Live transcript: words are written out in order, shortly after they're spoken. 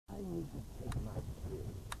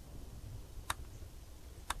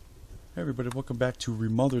Hey everybody, welcome back to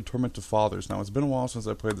Remothered Tormented Fathers. Now, it's been a while since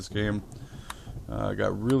I played this game. I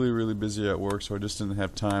got really busy at work, so I just didn't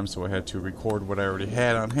have time, so I had to record what I already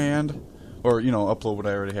had on hand. Or, you know, upload what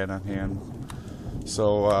I already had on hand.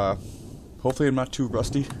 So, hopefully I'm not too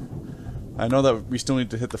rusty. I know that we still need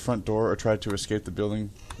to hit the front door or try to escape the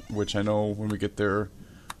building, which I know when we get there,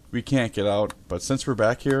 we can't get out. But since we're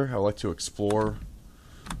back here, I would like to explore.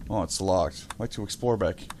 Oh, it's locked. I'd like to explore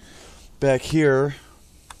back here.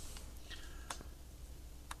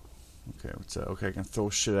 Okay, what's that? Okay, I can throw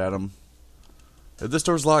shit at him. This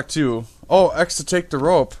door's locked too. Oh, X to take the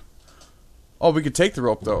rope. Oh, we could take the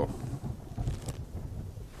rope though.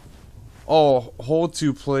 Oh, hold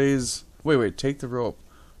to plays. Wait, take the rope.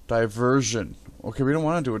 Diversion. Okay, we don't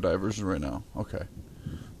want to do a diversion right now. Okay,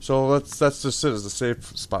 so that's just it as a safe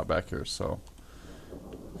spot back here. So,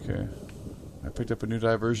 okay, I picked up a new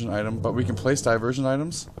diversion item, but we can place diversion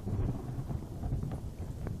items.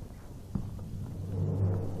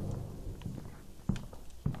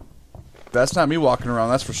 That's not me walking around,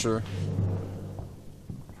 that's for sure.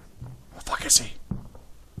 What the fuck is he?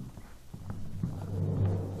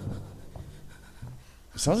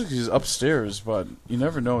 It sounds like he's upstairs, but you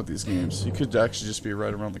never know with these games. He could actually just be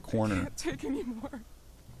right around the corner. I can't take anymore.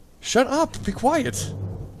 Shut up! Be quiet!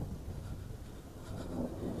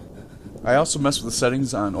 I also messed with the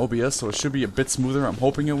settings on OBS, so it should be a bit smoother. I'm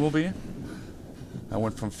hoping it will be. I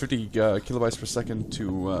went from 50 kilobytes per second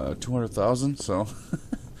to 200,000, so...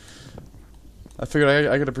 I figured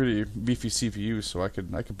I got a pretty beefy CPU, so I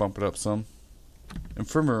could bump it up some.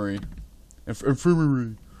 Infirmary.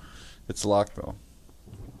 Infirmary. It's locked though.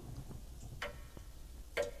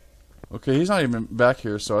 Okay, he's not even back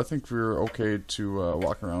here, so I think we're okay to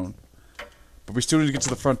walk around. But we still need to get to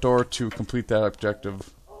the front door to complete that objective.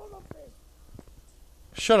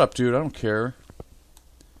 Shut up, dude. I don't care.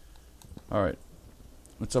 Alright.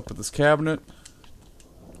 What's up with this cabinet?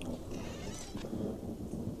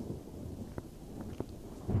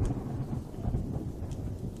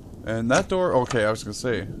 And that door, okay, I was gonna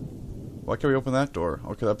say, why can't we open that door?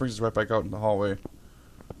 Okay, that brings us right back out in the hallway.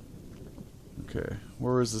 Okay,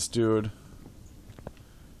 where is this dude?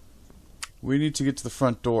 We need to get to the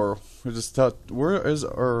front door. We just thought, where is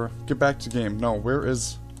our, get back to game. No, where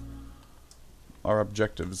is our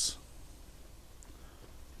objectives?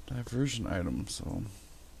 Diversion item, so.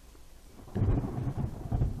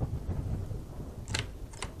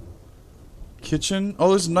 Kitchen? Oh,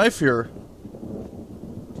 there's a knife here.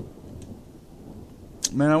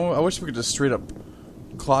 Man, I wish we could just straight up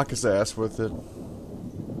clock his ass with it.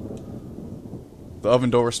 The oven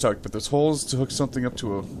door is stuck, but there's holes to hook something up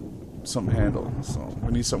to some handle. So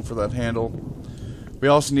we need something for that handle. We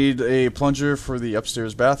also need a plunger for the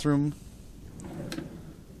upstairs bathroom.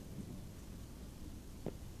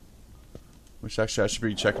 Which actually I should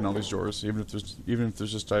be checking all these drawers, even if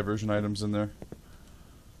there's just diversion items in there.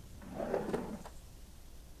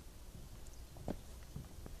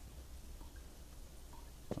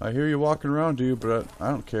 I hear you walking around, dude, but I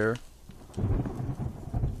don't care.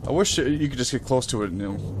 I wish you could just get close to it and,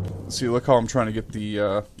 you know, see. Look how I'm trying to get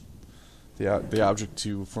the object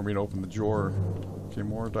for me to open the drawer. Okay,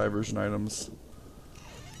 more diversion items.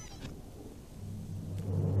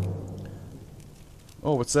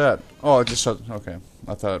 Oh, what's that? Oh, it just shut. Okay,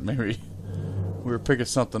 I thought maybe we were picking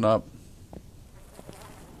something up.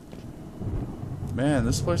 Man,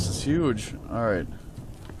 this place is huge. All right,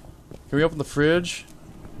 can we open the fridge?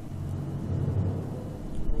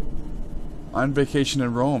 On vacation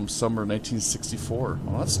in Rome, summer 1964.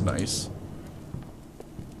 Oh, that's nice.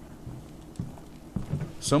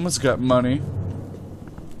 Someone's got money.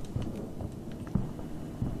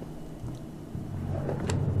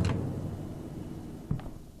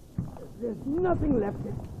 There's nothing left.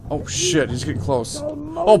 Oh shit, he's getting close.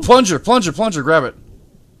 Oh, plunger, grab it.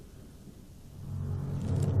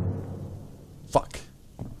 Fuck.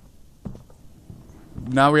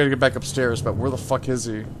 Now we gotta get back upstairs, but where the fuck is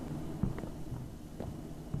he?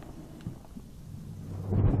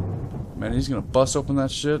 Man, he's gonna bust open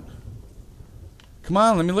that shit. Come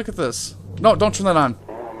on, let me look at this. No, don't turn that on.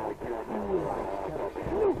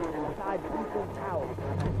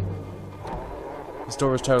 This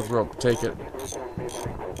door is tied with rope. Take it.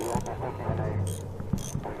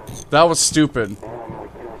 That was stupid.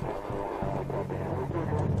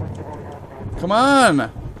 Come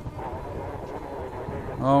on!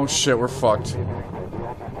 Oh shit, we're fucked.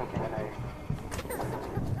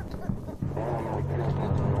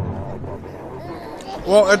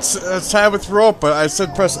 Well, it's tied with rope, but I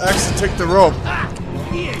said press X to take the rope.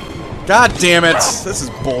 God damn it! This is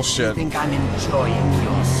bullshit. I think I'm enjoying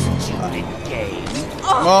your stupid game.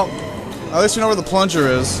 Well, at least you know where the plunger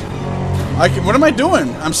is. What am I doing?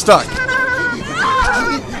 I'm stuck.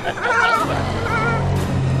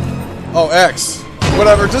 Oh, X.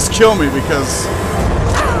 Whatever, just kill me because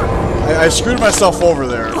I screwed myself over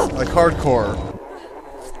there. Like hardcore.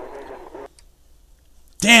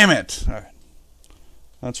 Damn it! Alright.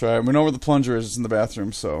 That's right. We know where the plunger is. It's in the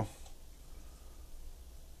bathroom, so.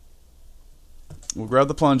 We'll grab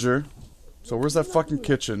the plunger. So where's that fucking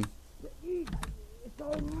kitchen?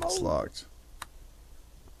 It's locked.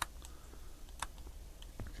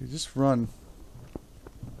 Okay, just run.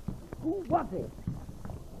 Who was it?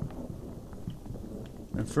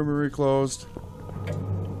 Infirmary closed.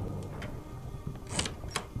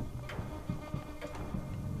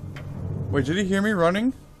 Wait, did he hear me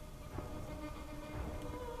running?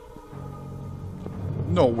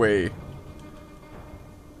 No way.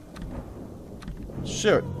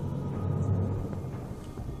 Shit.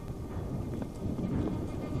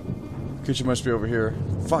 Kitchen must be over here.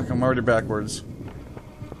 Fuck, I'm already backwards.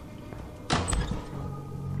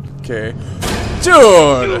 Okay.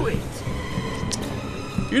 Dude!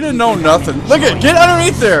 You didn't know nothing. Look at, get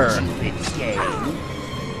underneath there!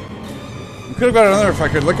 You could have got another if I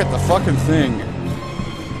could look at the fucking thing.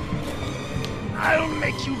 I'll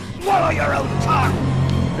make you swallow your own tongue!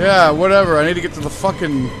 Yeah, whatever. I need to get to the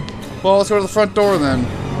fucking... Well, let's go to the front door then.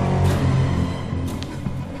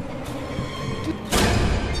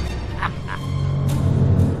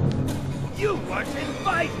 You weren't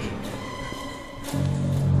invited!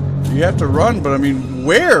 You have to run, but I mean,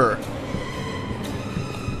 where?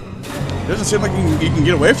 Doesn't seem like you can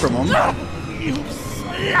get away from him. You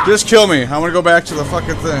slut! Just kill me. I want to go back to the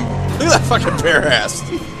fucking thing. Look at that fucking bare ass.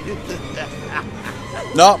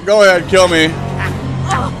 Nope, go ahead, kill me.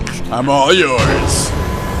 I'm all yours.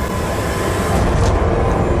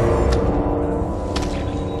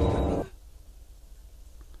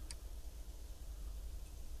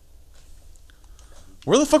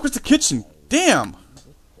 Where the fuck was the kitchen? Damn.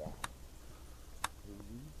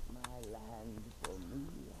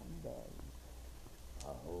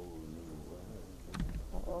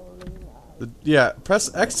 Yeah,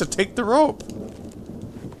 press X to take the rope.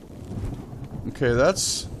 Okay,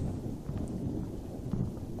 that's...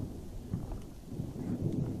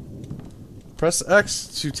 Press X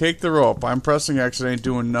to take the rope. I'm pressing X, it ain't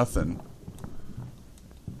doing nothing.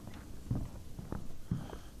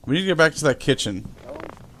 We need to get back to that kitchen.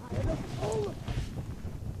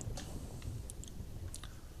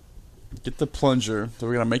 Get the plunger. So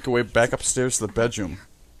we're gonna make our way back upstairs to the bedroom.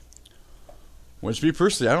 Which, to be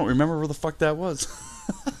personally, I don't remember where the fuck that was.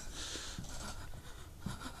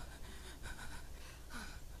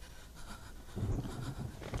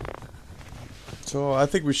 So I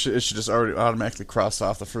think it should just already automatically cross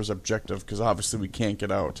off the first objective, because obviously we can't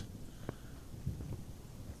get out.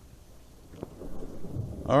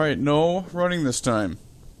 Alright, no running this time.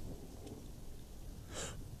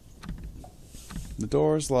 The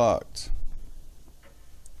door is locked.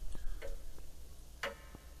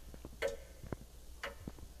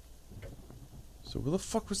 So where the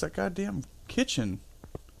fuck was that goddamn kitchen?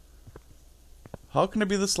 How can it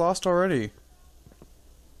be this lost already?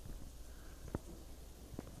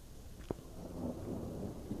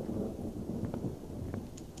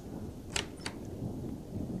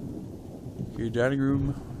 Okay, dining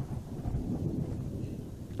room.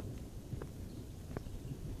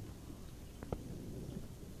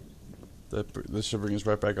 This should bring us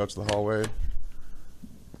right back out to the hallway.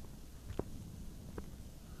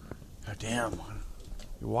 God damn.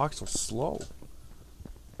 You walk so slow.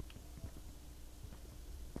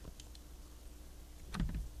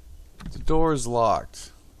 The door is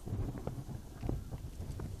locked.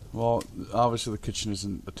 Well, obviously the kitchen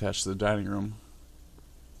isn't attached to the dining room.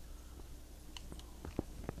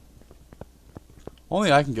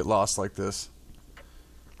 Only I can get lost like this.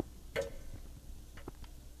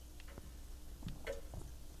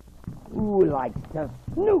 Who likes to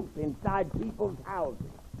snoop inside people's houses?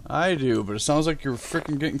 I do, but it sounds like you're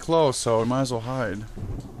freaking getting close, so I might as well hide.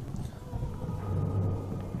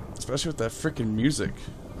 Especially with that freaking music.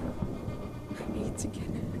 I need to get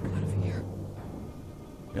out of here.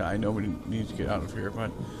 Yeah, I know we need to get out of here,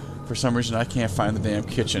 but for some reason I can't find the damn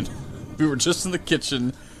kitchen. We were just in the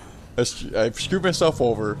kitchen. I screwed myself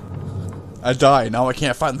over. I died. Now I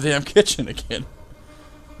can't find the damn kitchen again.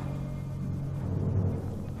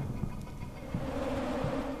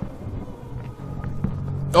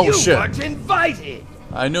 Oh you shit! weren't invited.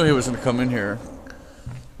 I knew he was gonna come in here.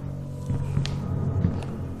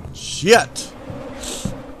 Shit!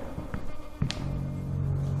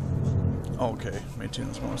 Okay, maintain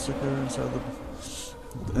the small sticker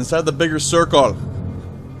inside the bigger circle.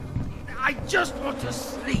 I just want to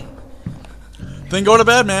sleep. Then go to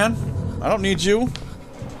bed, man. I don't need you.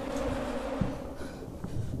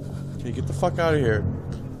 Okay, get the fuck out of here.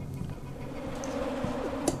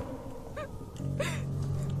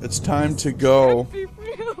 It's time to go. Be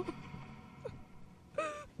real.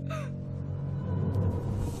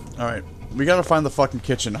 Alright, we gotta find the fucking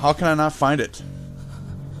kitchen. How can I not find it?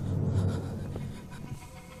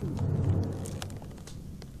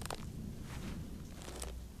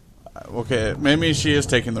 Okay, maybe she is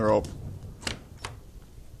taking the rope.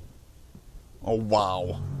 Oh,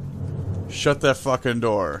 wow. Shut that fucking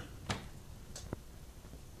door.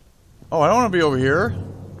 Oh, I don't want to be over here.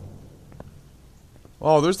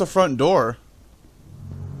 Oh, there's the front door.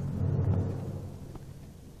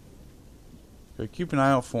 Okay, keep an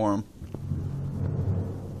eye out for him.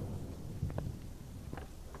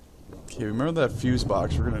 Okay, remember that fuse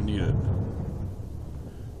box. We're gonna need it.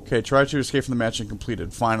 Okay, try to escape from the mansion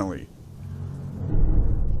completed. Finally.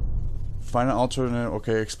 Find an alternate.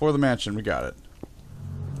 Okay, explore the mansion. We got it.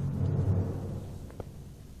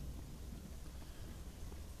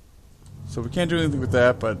 So we can't do anything with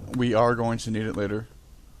that, but we are going to need it later.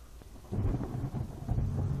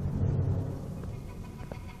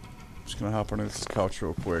 Just gonna hop under this couch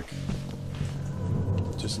real quick.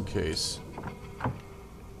 Just in case.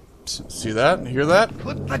 See that? Hear that?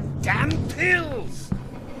 Put the damn pills!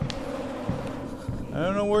 I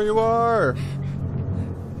don't know where you are.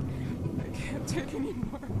 I can't take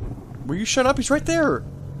anymore. Will you shut up? He's right there.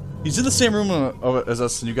 He's in the same room as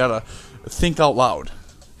us, and you gotta think out loud.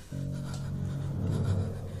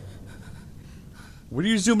 What are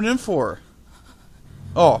you zooming in for?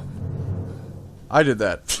 Oh. I did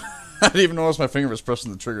that. I didn't even notice my finger was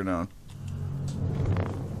pressing the trigger down.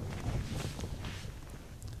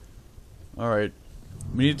 Alright.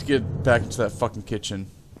 We need to get back into that fucking kitchen.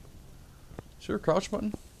 Is there a crouch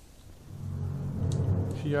button?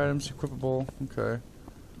 Key items, equipable. Okay.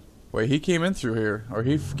 Wait, he came in through here. Or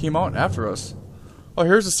he came out after us. Oh,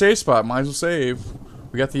 here's a save spot. Might as well save.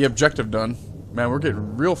 We got the objective done. Man, we're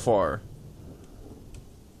getting real far.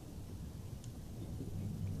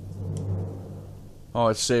 Oh,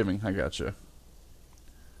 it's saving. I gotcha.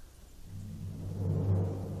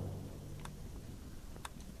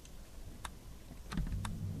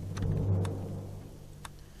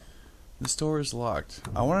 This door is locked.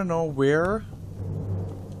 I want to know where...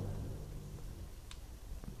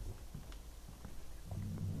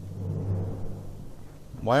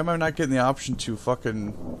 Why am I not getting the option to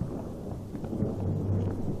fucking...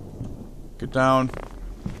 Get down.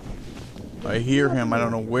 I hear him. I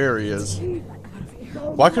don't know where he is.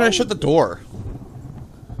 Why can't I shut the door?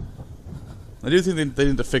 I do think they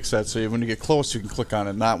need to fix that so when you get close you can click on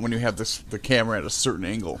it, not when you have the camera at a certain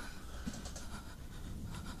angle.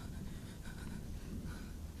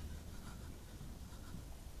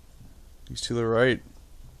 He's to the right.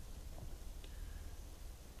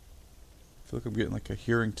 I feel like I'm getting like a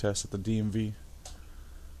hearing test at the DMV.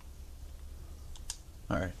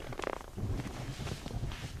 Alright.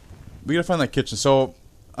 We gotta find that kitchen. So,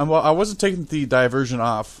 I wasn't taking the diversion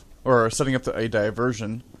off, or setting up a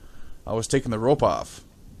diversion. I was taking the rope off.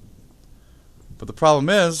 But the problem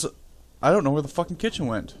is, I don't know where the fucking kitchen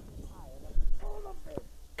went.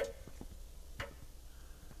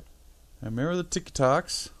 I mirror the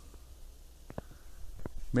TikToks.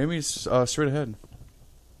 Maybe it's straight ahead.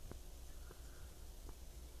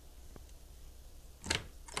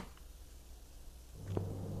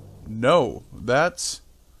 No, that's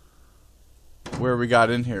where we got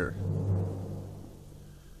in here.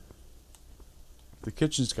 The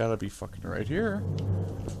kitchen's gotta be fucking right here.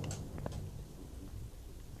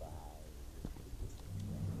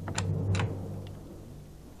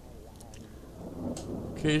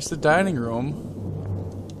 Okay, it's the dining room.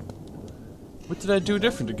 What did I do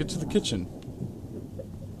different to get to the kitchen?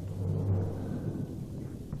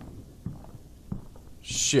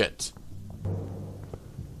 Shit.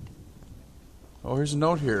 Oh, here's a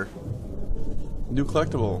note here. New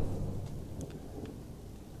collectible.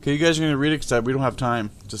 Okay, you guys are gonna read it because we don't have time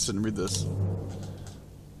to sit and read this.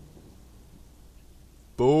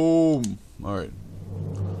 Boom. Alright.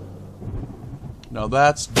 Now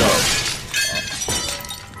that's dope.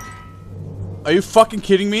 Are you fucking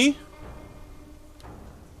kidding me?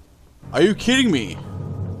 Are you kidding me?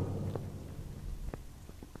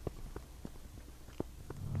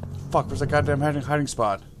 Fuck, where's that goddamn hiding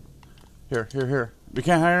spot? Here, here, here. We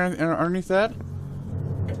can't hide underneath that?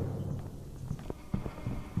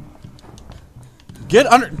 Get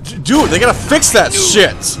under... Dude, they gotta fix that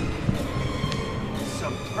shit!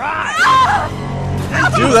 Surprise!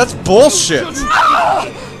 Dude, that's bullshit!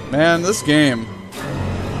 Man, this game...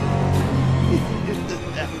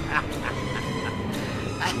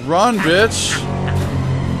 Run, bitch!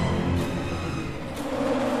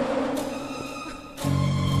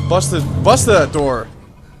 Bust that door!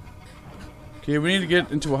 Okay, we need to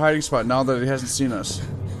get into a hiding spot now that he hasn't seen us.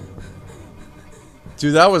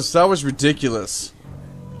 Dude, that was ridiculous.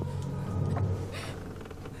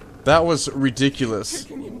 That was ridiculous.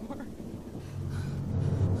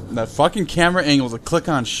 That fucking camera angle to click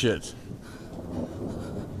on shit.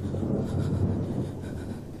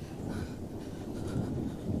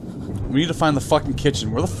 We need to find the fucking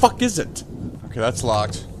kitchen. Where the fuck is it? Okay, that's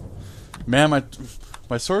locked. Man,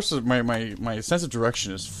 my source of my sense of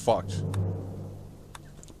direction is fucked.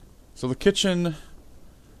 So the kitchen,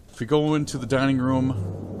 if we go into the dining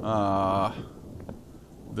room,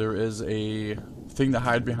 there is a thing to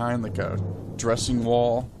hide behind, like a dressing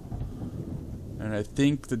wall. And I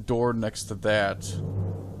think the door next to that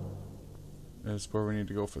is where we need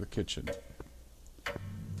to go for the kitchen.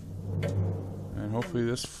 And hopefully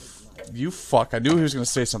this... You fuck, I knew he was going to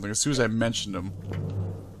say something as soon as I mentioned him.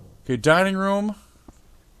 Okay, dining room.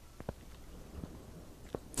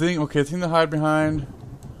 Thing to hide behind.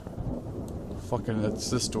 Fucking, it's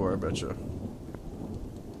this door, I betcha.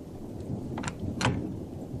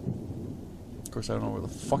 Of course, I don't know where the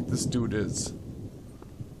fuck this dude is.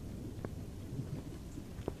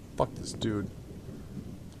 Fuck this dude.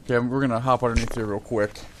 Okay, we're gonna hop underneath here real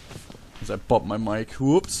quick. As I bump my mic.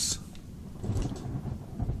 Whoops.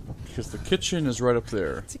 Because the kitchen is right up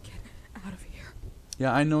there. To get out of here.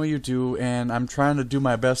 Yeah, I know you do, and I'm trying to do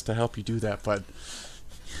my best to help you do that, but...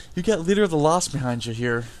 You got Leader of the Lost behind you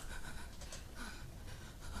here.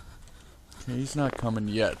 Okay, he's not coming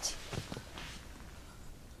yet.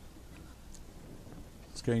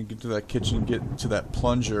 Let's go and get to that kitchen, get to that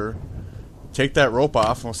plunger. Take that rope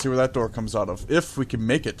off, and we'll see where that door comes out of. If we can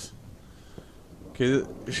make it. Okay,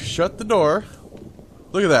 shut the door.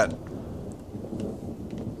 Look at that.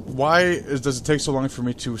 Why does it take so long for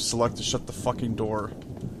me to select to shut the fucking door?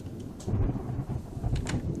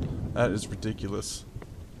 That is ridiculous.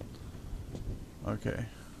 Okay.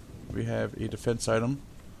 We have a defense item.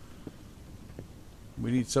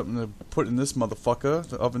 We need something to put in this motherfucker.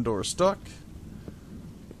 The oven door is stuck.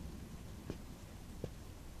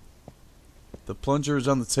 The plunger is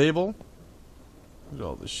on the table. Look at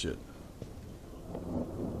all this shit.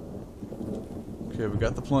 Okay, we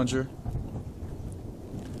got the plunger.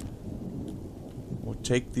 We'll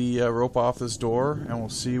take the rope off this door, and we'll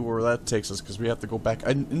see where that takes us, because we have to go back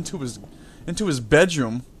into his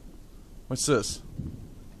bedroom. What's this?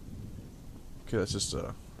 Okay, that's just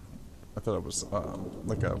I thought it was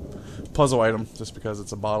like a puzzle item, just because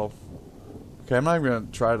it's a bottle. Okay, I'm not even gonna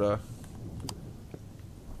try to.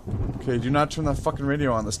 Okay, do not turn that fucking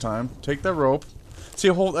radio on this time. Take that rope. See,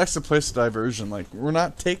 a whole extra place of diversion. Like, we're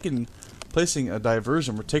not placing a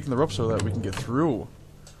diversion. We're taking the rope so that we can get through.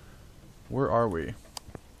 Where are we?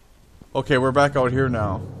 Okay, we're back out here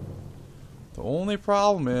now. The only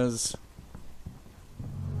problem is...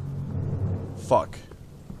 Fuck.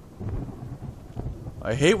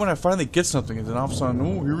 I hate when I finally get something and then all of a sudden,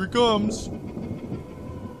 oh, here he comes.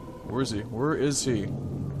 Where is he? Where is he?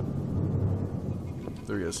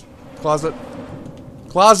 There he is. Closet.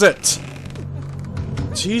 Closet!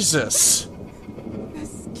 Jesus.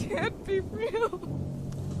 This can't be real.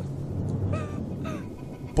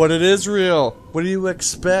 But it is real. What do you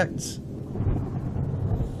expect?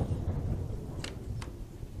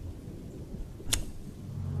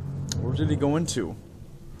 Where did he go into?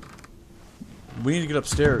 We need to get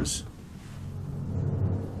upstairs.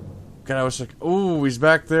 God, I was like, oh, he's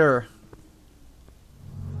back there.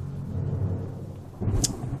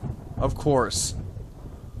 Of course.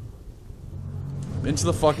 Into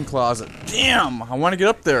the fucking closet. Damn! I want to get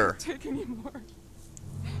up there. Take any more.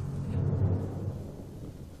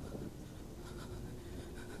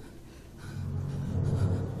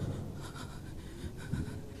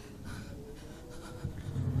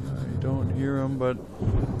 I don't hear him, but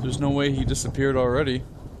there's no way he disappeared already.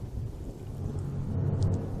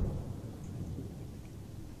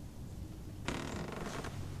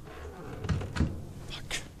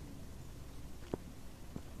 Fuck.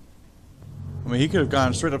 I mean, he could have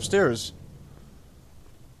gone straight upstairs.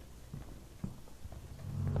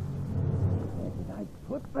 I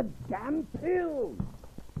put the damn pills.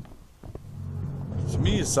 To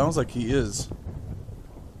me, it sounds like he is.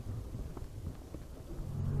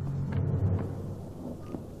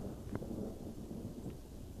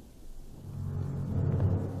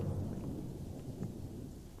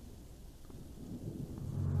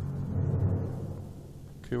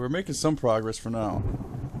 Okay, we're making some progress for now.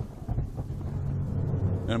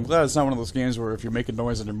 And I'm glad it's not one of those games where if you make a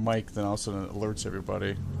noise on your mic, then all of a sudden it alerts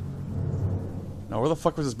everybody. Now, where the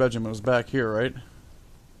fuck was this bedroom? It was back here, right?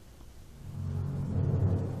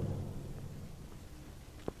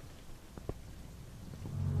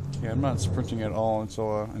 Okay, I'm not sprinting at all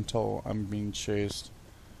until I'm being chased.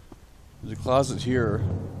 There's a closet here.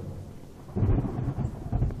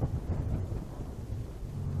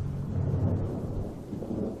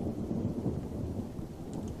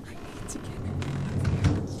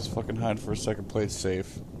 Let's fucking hide for a second, play it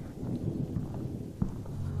safe.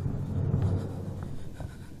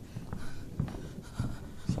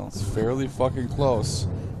 Sounds fairly fucking close.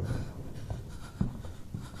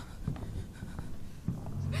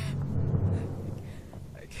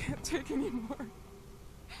 I can't take anymore.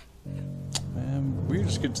 Man, we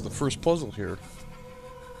just get to the first puzzle here.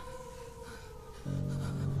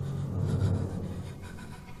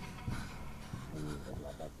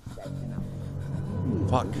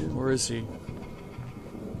 Fuck, where is he?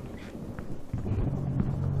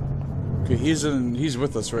 Okay, he's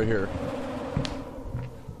with us right here.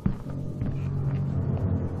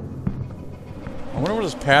 I wonder what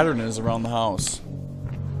his pattern is around the house.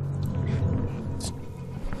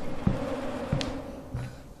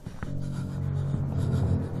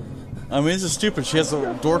 I mean, this is stupid. She has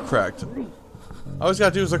the door cracked. All he's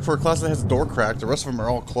gotta do is look for a closet that has the door cracked. The rest of them are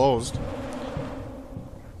all closed.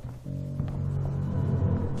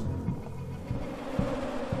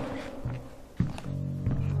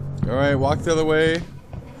 Alright, walk the other way.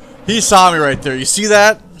 He saw me right there. You see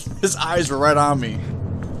that? His eyes were right on me.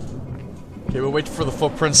 Okay, we'll wait for the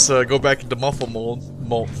footprints to go back into muffle mode.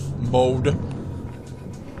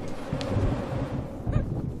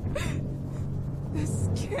 This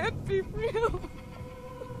can't be real.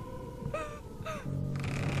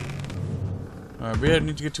 Alright, we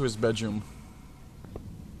need to get to his bedroom.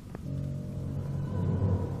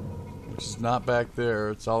 Which is not back there.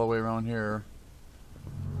 It's all the way around here.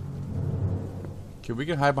 Okay, we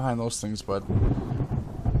can hide behind those things, but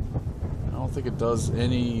I don't think it does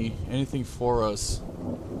anything for us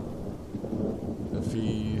if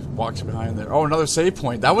he walks behind there. Oh, another save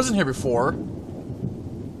point. That wasn't here before.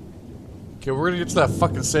 Okay, we're gonna get to that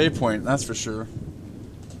fucking save point, that's for sure.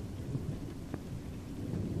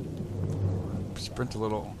 Sprint a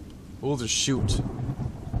little. We'll just shoot.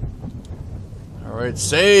 Alright,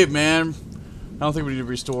 save, man. I don't think we need to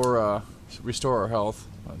restore our health.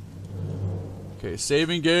 Okay,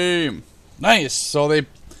 saving game. Nice. So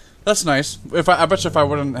that's nice. I bet you if I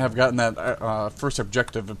wouldn't have gotten that first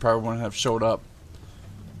objective, it probably wouldn't have showed up.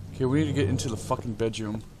 Okay, we need to get into the fucking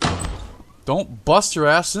bedroom. Don't bust your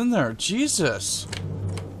ass in there, Jesus.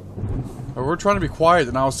 Or we're trying to be quiet,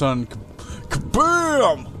 and all of a sudden,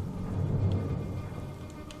 kabam!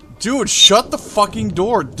 Dude, shut the fucking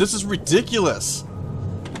door. This is ridiculous.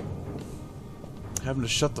 Having to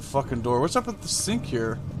shut the fucking door. What's up with the sink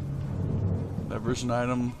here? Diversion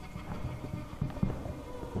item.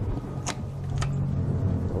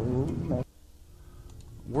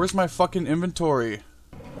 Where's my fucking inventory?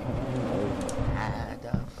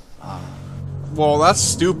 Well, that's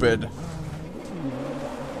stupid.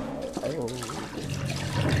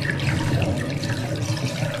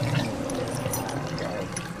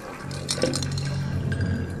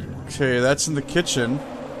 Okay, that's in the kitchen.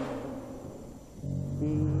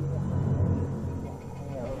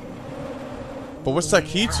 But what's that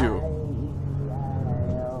key to?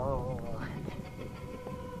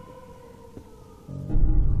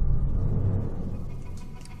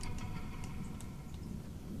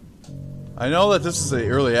 I know that this is a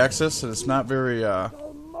early access and it's not very,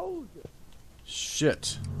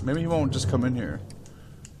 shit. Maybe he won't just come in here.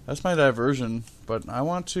 That's my diversion, but I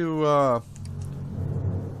want to,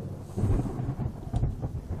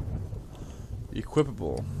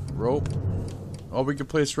 equipable. Rope. Oh, we can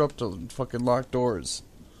place rope to fucking lock doors.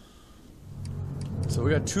 So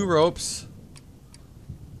we got 2 ropes.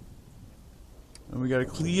 And we got a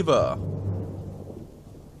cleaver.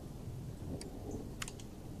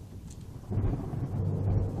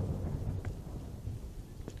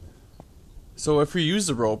 So if we use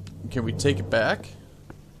the rope, can we take it back?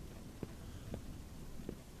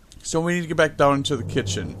 So we need to get back down into the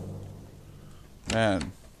kitchen.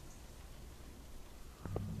 Man.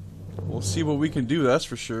 We'll see what we can do, that's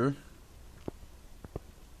for sure.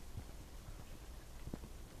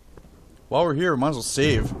 While we're here, we might as well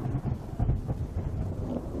save.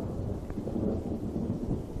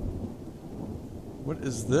 What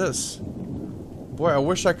is this? Boy, I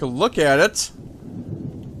wish I could look at it.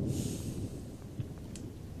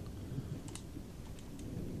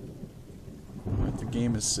 Alright, the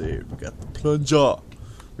game is saved. We got the plunger.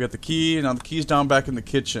 We got the key, and now the key's down back in the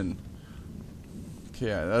kitchen.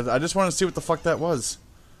 Okay, I just want to see what the fuck that was.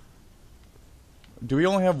 Do we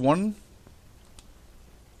only have one?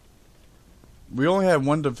 We only have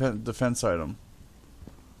one defense item.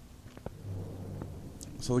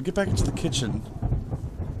 So we'll get back into the kitchen.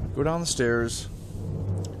 Go down the stairs.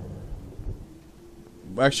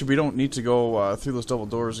 Actually, we don't need to go through those double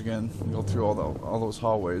doors again. Go through all those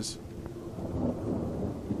hallways.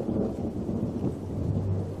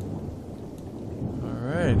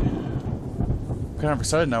 Alright. I'm kind of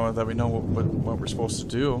excited now that we know what we're supposed to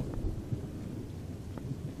do.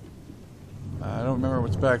 I don't remember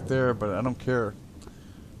what's back there, but I don't care.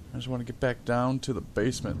 I just want to get back down to the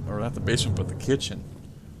basement. Or not the basement, but the kitchen.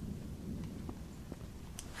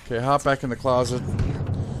 Okay, hop back in the closet.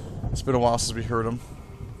 It's been a while since we heard him.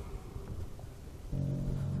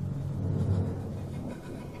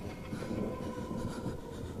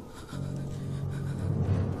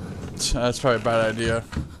 That's probably a bad idea.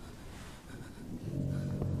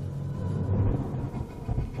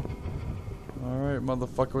 Alright,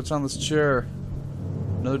 motherfucker, what's on this chair?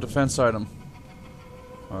 Another defense item.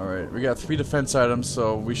 Alright, we got 3 defense items,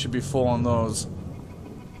 so we should be full on those.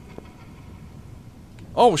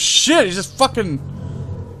 Oh shit, he's just fucking...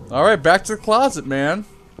 Alright, back to the closet, man.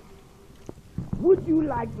 Would you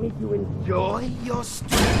like me to enjoy your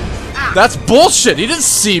strength? That's bullshit, he didn't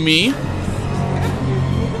see me.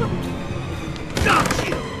 Got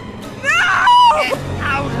you! No! Get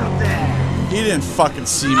out of there! He didn't fucking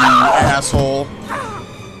see me, you asshole.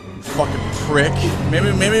 Fucking prick.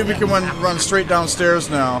 Maybe we can run straight downstairs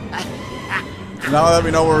now. Now that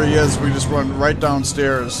we know where he is, we just run right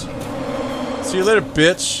downstairs. See you later,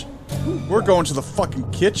 bitch. We're going to the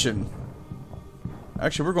fucking kitchen.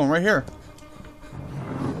 Actually, we're going right here.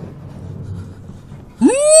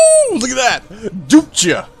 Woo! Look at that! Duped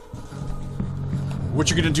ya! What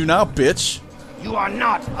you gonna do now, bitch? You are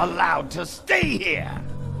not allowed to stay here!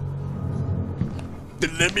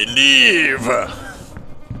 Then let me leave!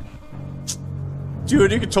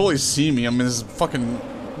 Dude, you can totally see me. I mean, this is fucking...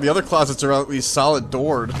 The other closets are at least solid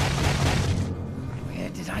doored. Where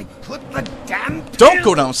did I put the damn pill? Don't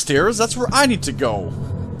go downstairs! That's where I need to go!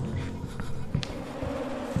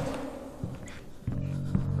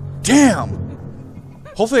 Damn!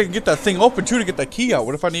 Hopefully I can get that thing open too to get that key out.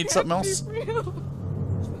 What if I need something else?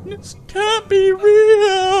 This can't be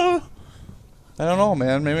real! I don't know,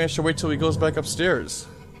 man. Maybe I should wait till he goes back upstairs.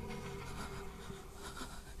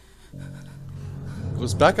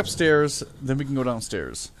 Goes back upstairs, then we can go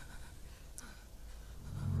downstairs.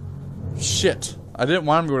 Shit. I didn't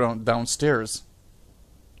want him to go downstairs.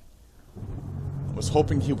 I was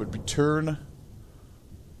hoping he would return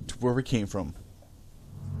to where we came from.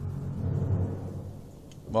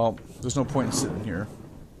 Well, there's no point in sitting here.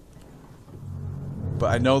 But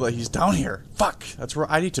I know that he's down here. Fuck! That's where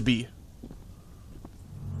I need to be.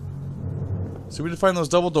 So we need to find those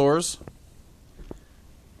double doors.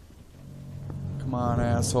 Come on,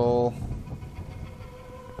 asshole.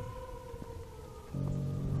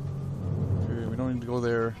 Okay, we don't need to go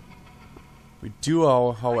there. We do,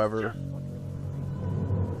 however...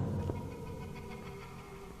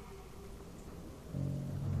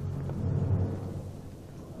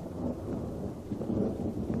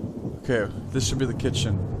 Okay, this should be the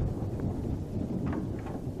kitchen.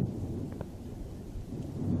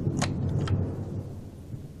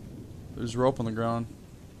 There's rope on the ground.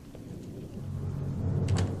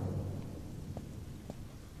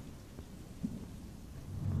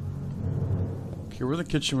 Okay, we're in the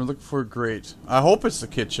kitchen. We're looking for a grate. I hope it's the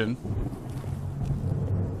kitchen.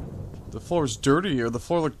 The floor's dirty, or the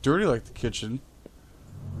floor looked dirty like the kitchen.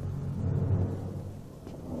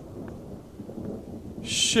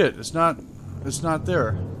 Shit, it's not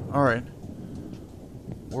there. Alright.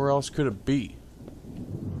 Where else could it be?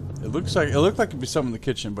 It looked like it'd be something in the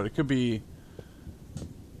kitchen, but it could be...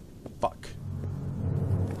 Fuck.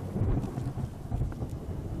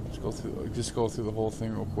 Just go through the whole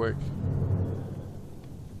thing real quick.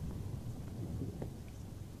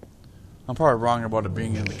 I'm probably wrong about it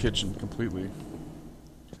being in the kitchen completely.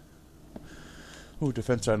 Ooh,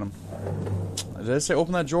 defense item. Did I say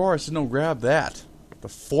open that drawer? I said no, grab that. The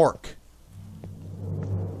fork.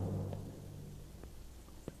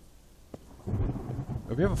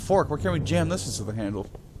 If we have a fork, why can't we jam this into the handle?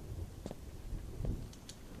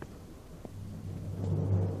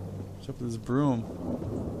 Except for this broom.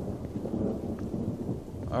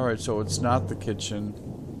 Alright, so it's not the kitchen.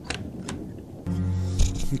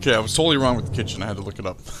 Okay, I was totally wrong with the kitchen. I had to look it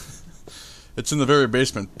up. It's in the very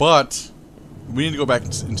basement, but we need to go back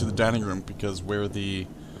into the dining room because where the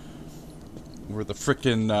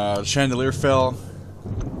frickin' chandelier fell.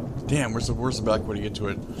 Damn, where's the back way to get to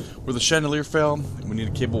it? Where the chandelier fell, we need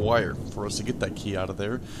a cable wire for us to get that key out of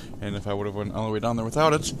there. And if I would have went all the way down there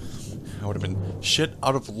without it, I would have been shit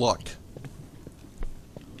out of luck.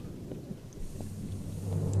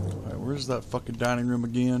 Alright, where's that fucking dining room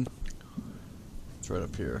again? It's right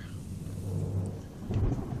up here.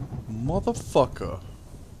 Motherfucker.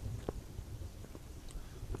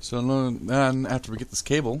 So then, after we get this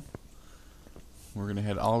cable, we're gonna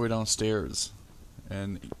head all the way downstairs.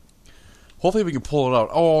 And hopefully we can pull it out.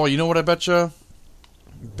 Oh, you know what I betcha?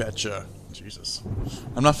 Betcha. Jesus.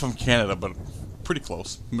 I'm not from Canada, but pretty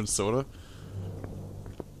close. Minnesota.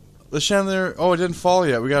 The chandelier... Oh, it didn't fall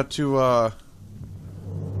yet. We got to,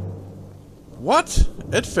 What?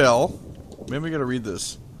 It fell. Maybe we gotta read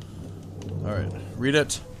this. Alright. Read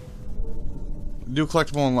it. New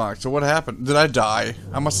collectible unlocked. So what happened? Did I die?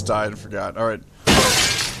 I must have died and forgot. Alright.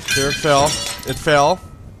 There it fell. It fell.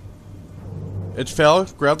 It fell.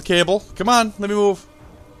 Grab the cable. Come on, let me move.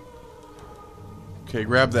 Okay,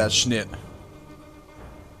 grab that schnit.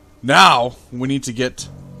 Now, we need to get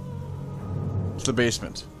to the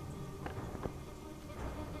basement.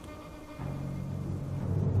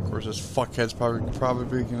 Of course, this fuckhead's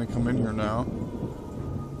probably gonna come in here now.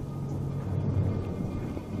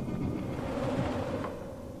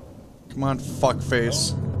 Come on,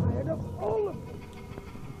 fuckface.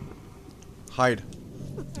 Hide.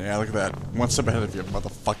 Yeah, look at that. One step ahead of you,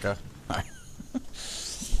 motherfucker.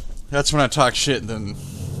 That's when I talk shit and then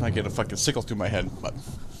I get a fucking sickle through my head. But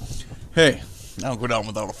hey, I don't go down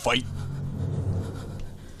without a fight.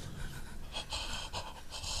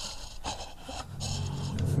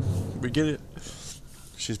 We get it.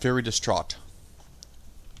 She's very distraught.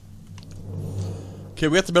 Okay,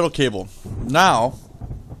 we got the metal cable. Now,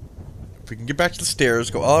 if we can get back to the stairs,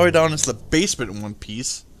 go all the way down into the basement in one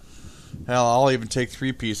piece. Hell, I'll even take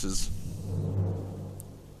 3 pieces.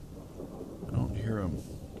 I don't hear him.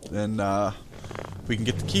 Then, we can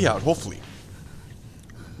get the key out, hopefully.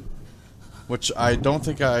 Which I don't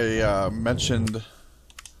think I, mentioned...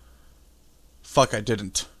 Fuck, I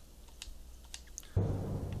didn't.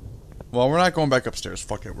 Well, we're not going back upstairs.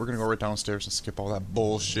 Fuck it. We're gonna go right downstairs and skip all that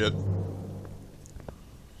bullshit.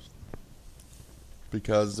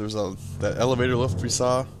 Because there's that elevator lift we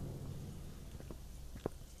saw.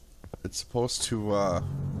 It's supposed to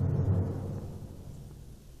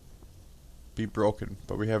be broken,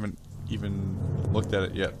 but we haven't even looked at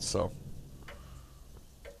it yet, so.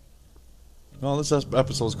 Well, this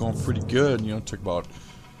episode's going pretty good. You know, it took about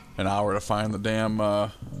an hour to find the damn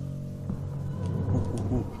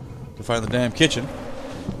kitchen.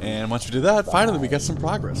 And once we did that, finally we got some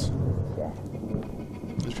progress.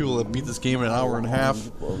 There's people that beat this game in an hour and a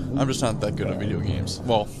half. I'm just not that good at video games.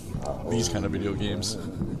 Well, these kind of video games.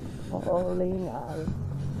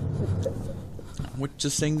 What you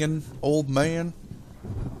singing, old man?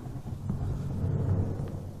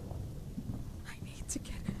 I need to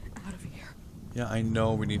get out of here. Yeah, I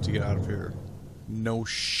know we need to get out of here. No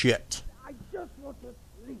shit. I just want to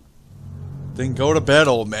sleep. Then go to bed,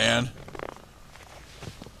 old man.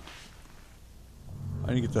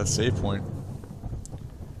 I need to get that save point.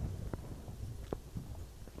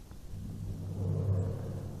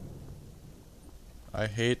 I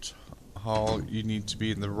hate how you need to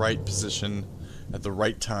be in the right position at the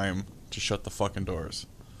right time to shut the fucking doors.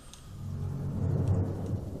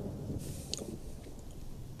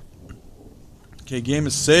 Okay, game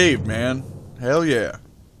is saved, man. Hell yeah.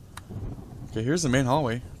 Okay, here's the main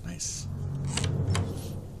hallway. Nice.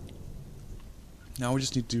 Now we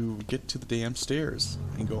just need to get to the damn stairs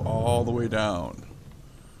and go all the way down.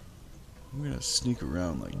 I'm gonna sneak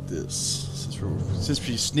around like this, since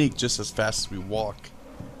we sneak just as fast as we walk.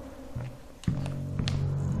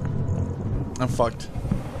 I'm fucked.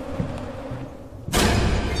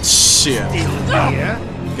 Shit.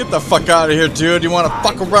 Get the fuck out of here, dude. You wanna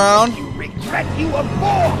fuck around? You regret you were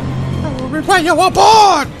born. I regret you were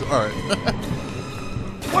born! Alright.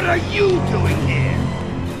 What are you doing here?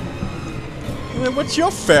 Hey, what's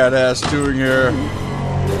your fat ass doing here?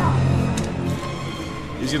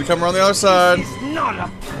 He's gonna come around the other side. It's not a...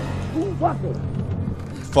 Who was it?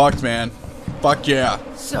 Fucked, man. Fuck yeah.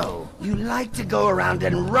 So, you like to go around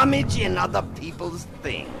and rummage in other people's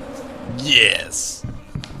things? Yes.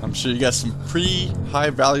 I'm sure you got some pretty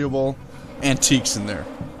high valuable antiques in there.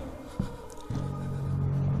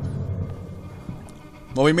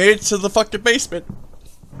 Well, we made it to the fucking basement.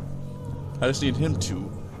 I just need him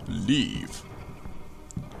to leave.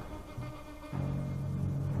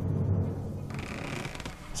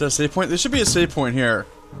 Is that a save point? There should be a save point here.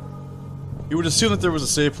 You would assume that there was a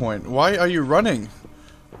save point. Why are you running?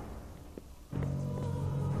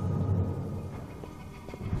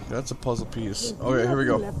 That's a puzzle piece. Okay, here we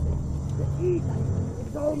go.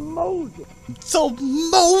 It's all moldy. It's so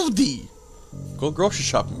moldy! Go grocery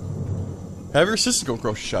shopping. Have your sister go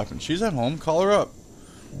grocery shopping. She's at home. Call her up.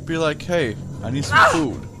 Be like, hey, I need some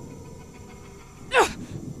food.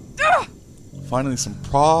 Finally some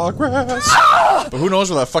progress. But who knows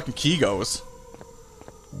where that fucking key goes.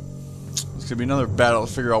 It's gonna be another battle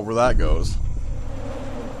to figure out where that goes.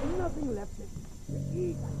 Nothing left to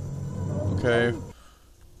eat. Okay.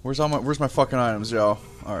 Where's my fucking items, yo?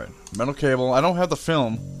 Alright. Metal cable. I don't have the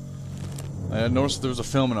film. I had noticed there was a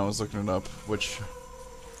film and I was looking it up, which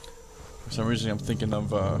for some reason I'm thinking of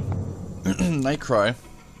Nightcry,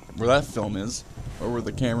 where that film is, or where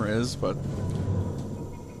the camera is, but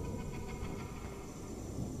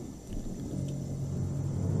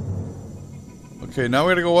okay, now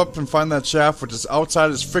we gotta go up and find that shaft, which is outside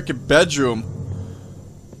his freaking bedroom.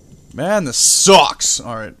 Man, this sucks!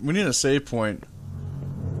 Alright, we need a save point.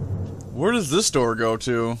 Where does this door go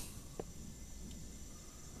to?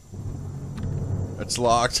 It's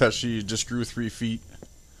locked as she just grew 3 feet.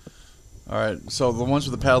 Alright, so the ones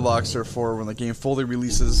with the padlocks are for when the game fully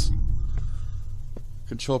releases.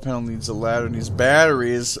 Control panel needs a ladder, needs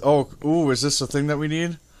batteries. Oh, ooh, is this the thing that we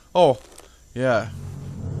need? Oh, yeah.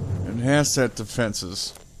 Enhance that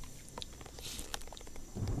defenses.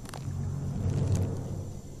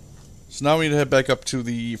 So now we need to head back up to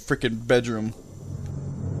the frickin' bedroom.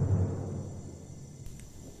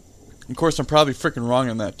 Of course, I'm probably frickin' wrong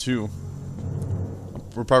on that too.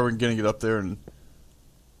 We're probably gonna get up there and...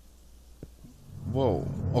 Whoa.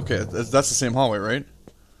 Okay, that's the same hallway, right?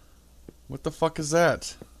 What the fuck is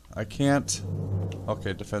that? I can't...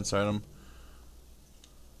 Okay, defense item.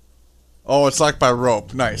 Oh, it's locked by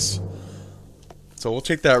rope. Nice. So we'll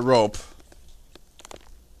take that rope.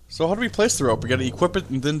 So how do we place the rope? We gotta equip it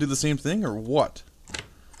and then do the same thing, or what?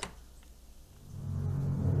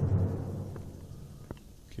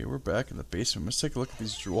 Okay, we're back in the basement. Let's take a look at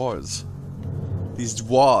these drawers. These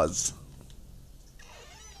drawers.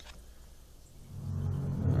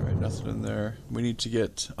 Alright, nothing in there. We need to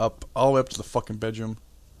get up, all the way up to the fucking bedroom.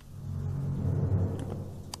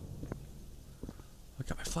 I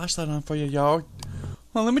got my flashlight on for you, y'all.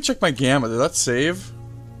 Well, let me check my gamma. Did that save?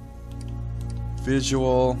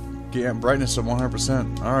 Visual. Brightness of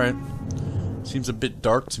 100%. Alright. Seems a bit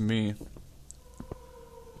dark to me.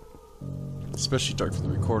 Especially dark for the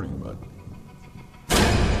recording, but...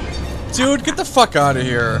 Dude, get the fuck out of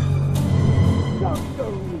here.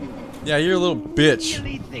 Yeah, you're a little bitch.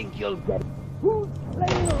 Who's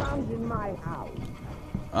playing around in my house?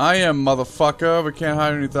 I am, motherfucker. We can't hide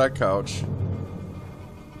underneath that couch.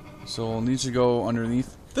 So we'll need to go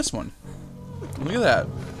underneath this one. Look at that.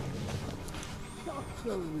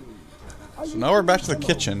 So now we're back to the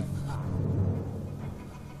kitchen.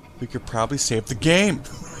 We could probably save the game.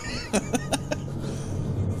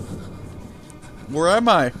 Where am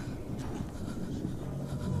I?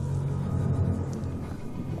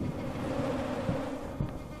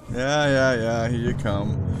 Yeah, here you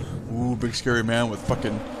come. Ooh, big scary man with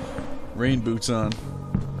fucking rain boots on.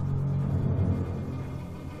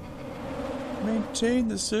 Maintain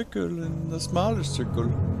the circle in the smaller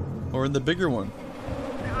circle. Or in the bigger one.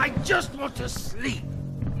 I just want to sleep.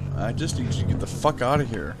 I just need you to get the fuck out of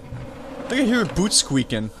here. I think I hear boots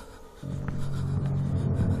squeaking.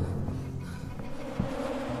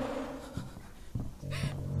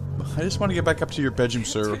 I just want to get back up to your bedroom,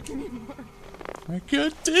 sir. I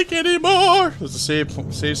can't take anymore. There's a save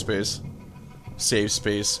space. Save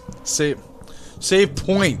space. Save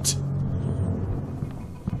point.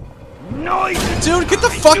 Noise! Dude, get the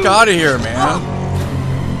fuck out of here, man.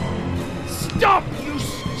 Stop, you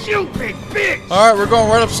stupid bitch! Alright, we're going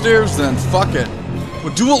right upstairs then. Fuck it.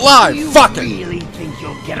 We'll do it live. Fuck it. You really think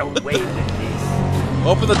you'll get away with this?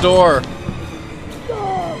 Open the door.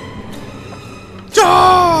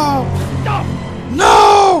 Stop!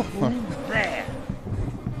 No! There.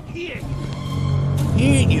 Here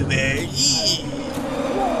You there.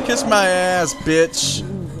 Kiss my ass, bitch.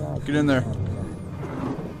 Get in there.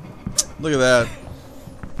 Look at that.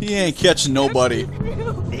 He ain't catching nobody.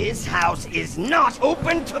 This house is not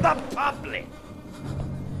open to the public.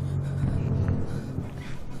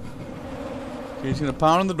 Okay, he's gonna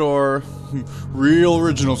pound on the door. Real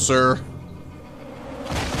original, sir.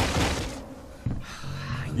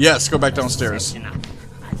 Yes, go back downstairs. I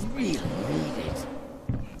really need it.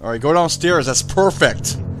 Alright, go downstairs. That's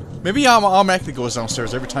perfect. Maybe automatically goes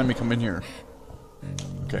downstairs every time we come in here.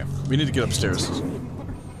 Okay, we need to get upstairs.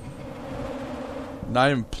 Not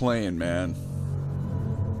even playing, man.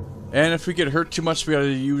 And if we get hurt too much, we gotta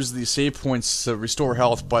use the save points to restore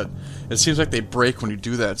health, but it seems like they break when you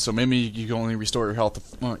do that, so maybe you can only restore your health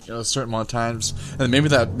a certain amount of times, and maybe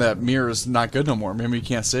that mirror is not good no more. Maybe you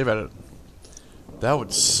can't save at it. That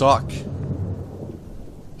would suck.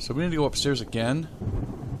 So we need to go upstairs again?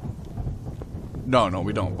 No,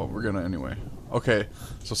 we don't, but we're gonna anyway. Okay,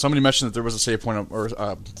 so somebody mentioned that there was a save point, or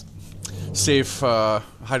safe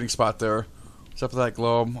hiding spot there. Except for that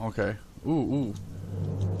globe. Okay. Ooh.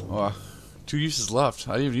 2 uses left.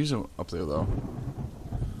 I didn't even use them up there, though.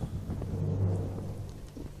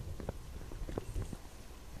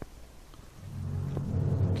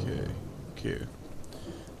 Okay.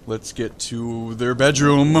 Let's get to their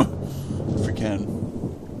bedroom, if we can.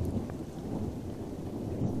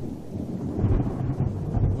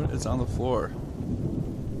 What is on the floor?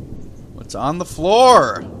 What's on the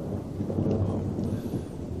floor?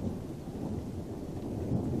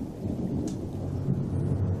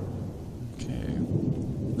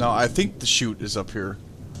 No, I think the chute is up here.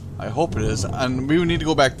 I hope it is. And we would need to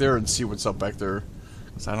go back there and see what's up back there.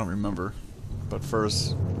 Because I don't remember. But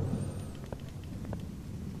first...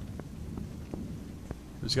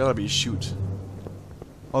 there's gotta be a chute.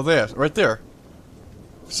 Oh, there. Right there.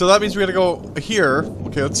 So that means we gotta go here.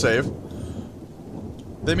 Okay, let's save.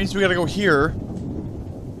 That means we gotta go here.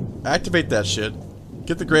 Activate that shit.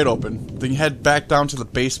 Get the grate open. Then head back down to the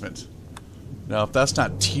basement. Now, if that's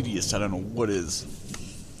not tedious, I don't know what is.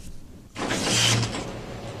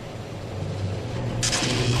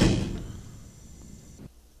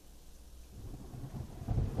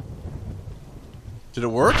 Did it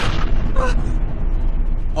work?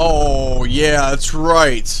 Oh, yeah, that's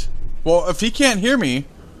right. Well, if he can't hear me...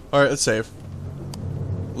 Alright, let's save.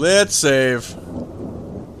 Let's save.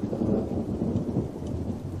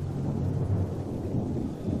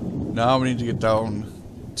 Now we need to get down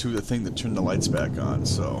to the thing that turned the lights back on,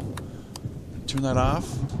 so... turn that off.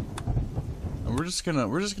 And we're just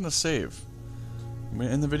gonna save. I'm gonna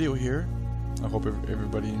end the video here. I hope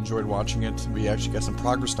everybody enjoyed watching it. We actually got some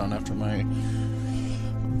progress done after my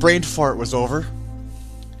brain fart was over.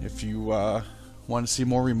 If you want to see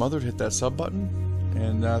more Remothered, hit that sub button.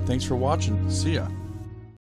 And thanks for watching. See ya.